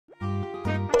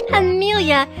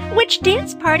Amelia, which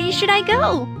dance party should I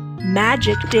go?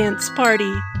 Magic dance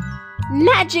party.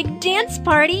 Magic dance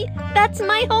party? That's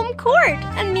my home court,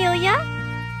 Amelia.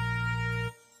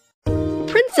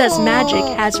 Princess Magic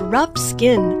has rough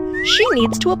skin. She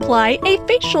needs to apply a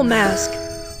facial mask.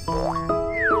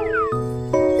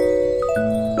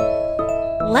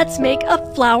 Let's make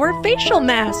a flower facial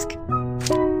mask.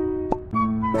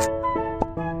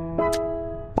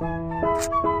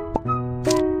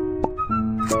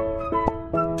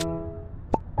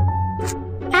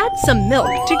 Add some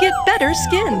milk to get better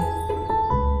skin.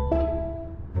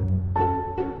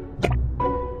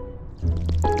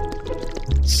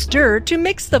 Stir to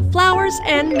mix the flowers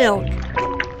and milk.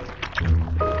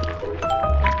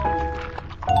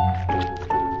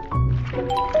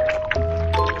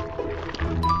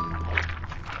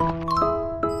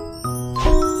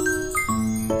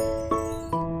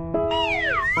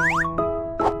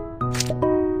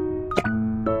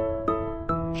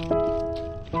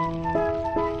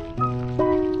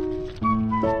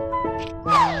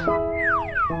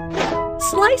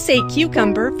 Slice a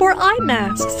cucumber for eye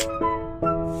masks.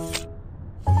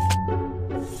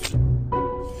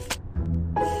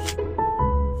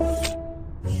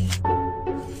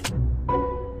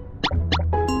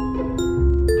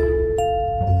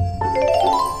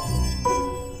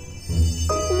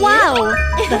 Wow!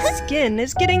 The skin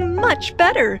is getting much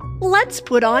better. Let's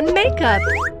put on makeup.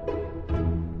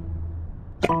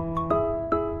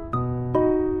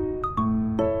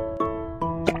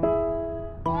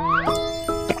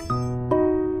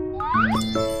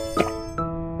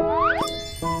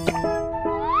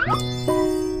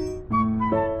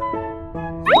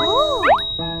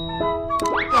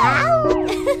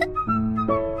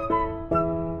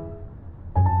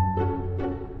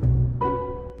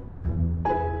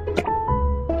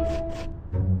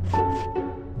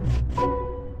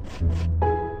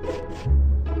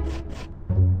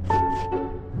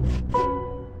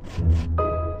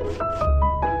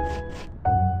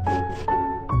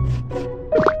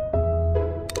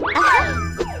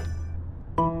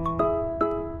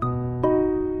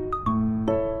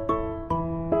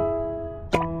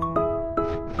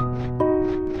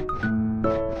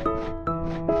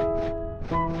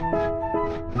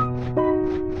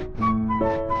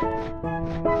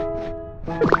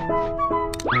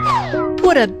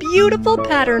 Put a beautiful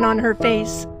pattern on her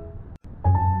face.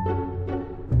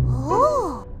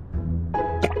 Oh.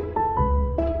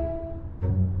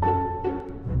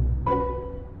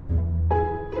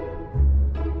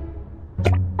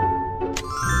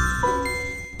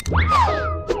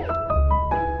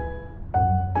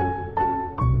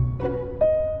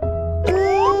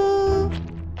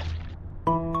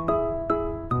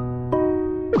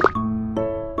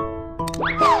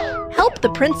 Help the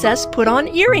princess put on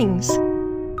earrings.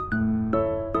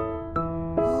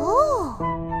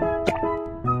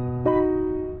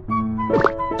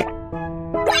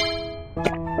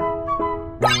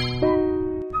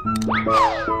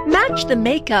 Match the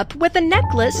makeup with a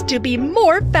necklace to be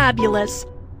more fabulous.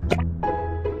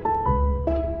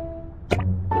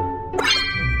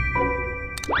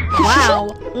 Wow,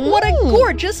 what a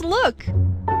gorgeous look!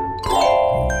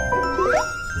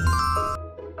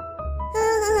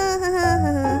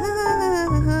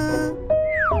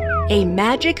 A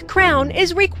magic crown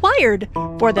is required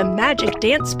for the magic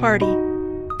dance party.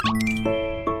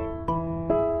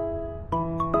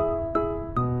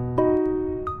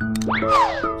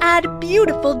 Add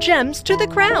beautiful gems to the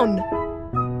crown.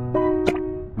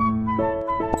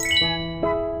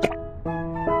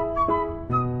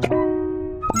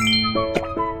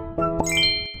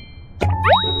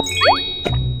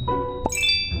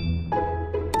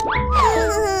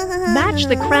 Match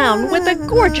the crown with a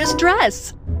gorgeous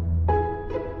dress.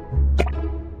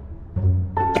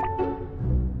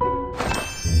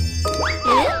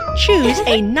 Choose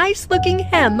a nice-looking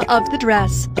hem of the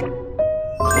dress.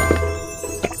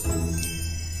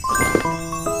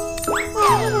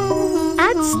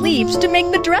 Add sleeves to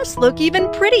make the dress look even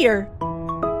prettier.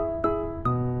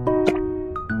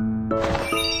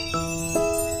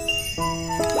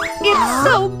 It's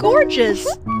so gorgeous!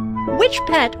 Which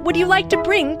pet would you like to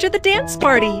bring to the dance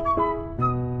party?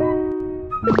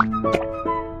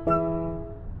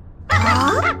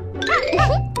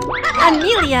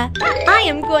 Amelia, I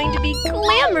am going to be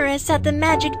glamorous at the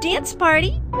magic dance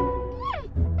party.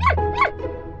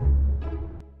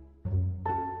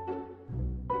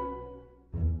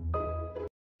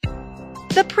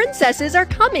 The princesses are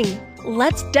coming.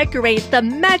 Let's decorate the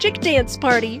magic dance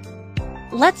party.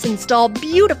 Let's install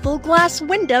beautiful glass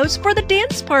windows for the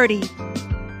dance party.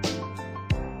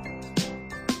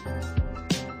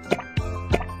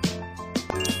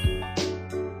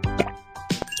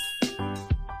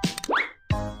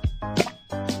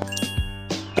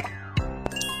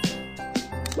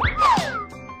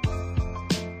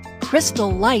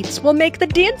 crystal lights will make the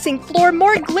dancing floor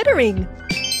more glittering.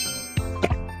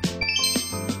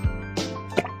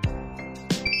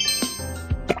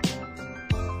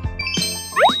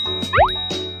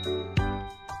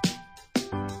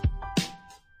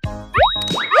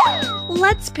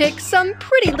 Let's pick some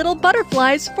pretty little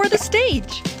butterflies for the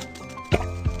stage.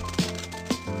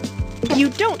 You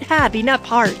don't have enough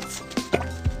hearts.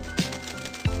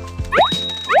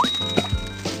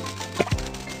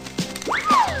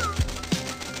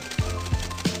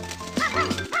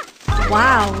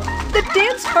 Wow, the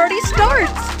dance party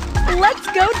starts! Let's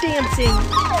go dancing!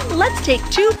 Let's take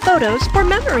 2 photos for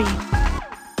memory.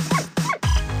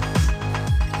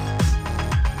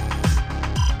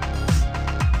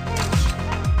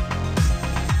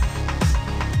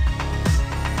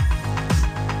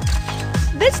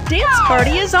 This dance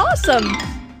party is awesome!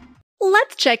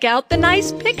 Let's check out the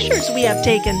nice pictures we have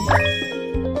taken.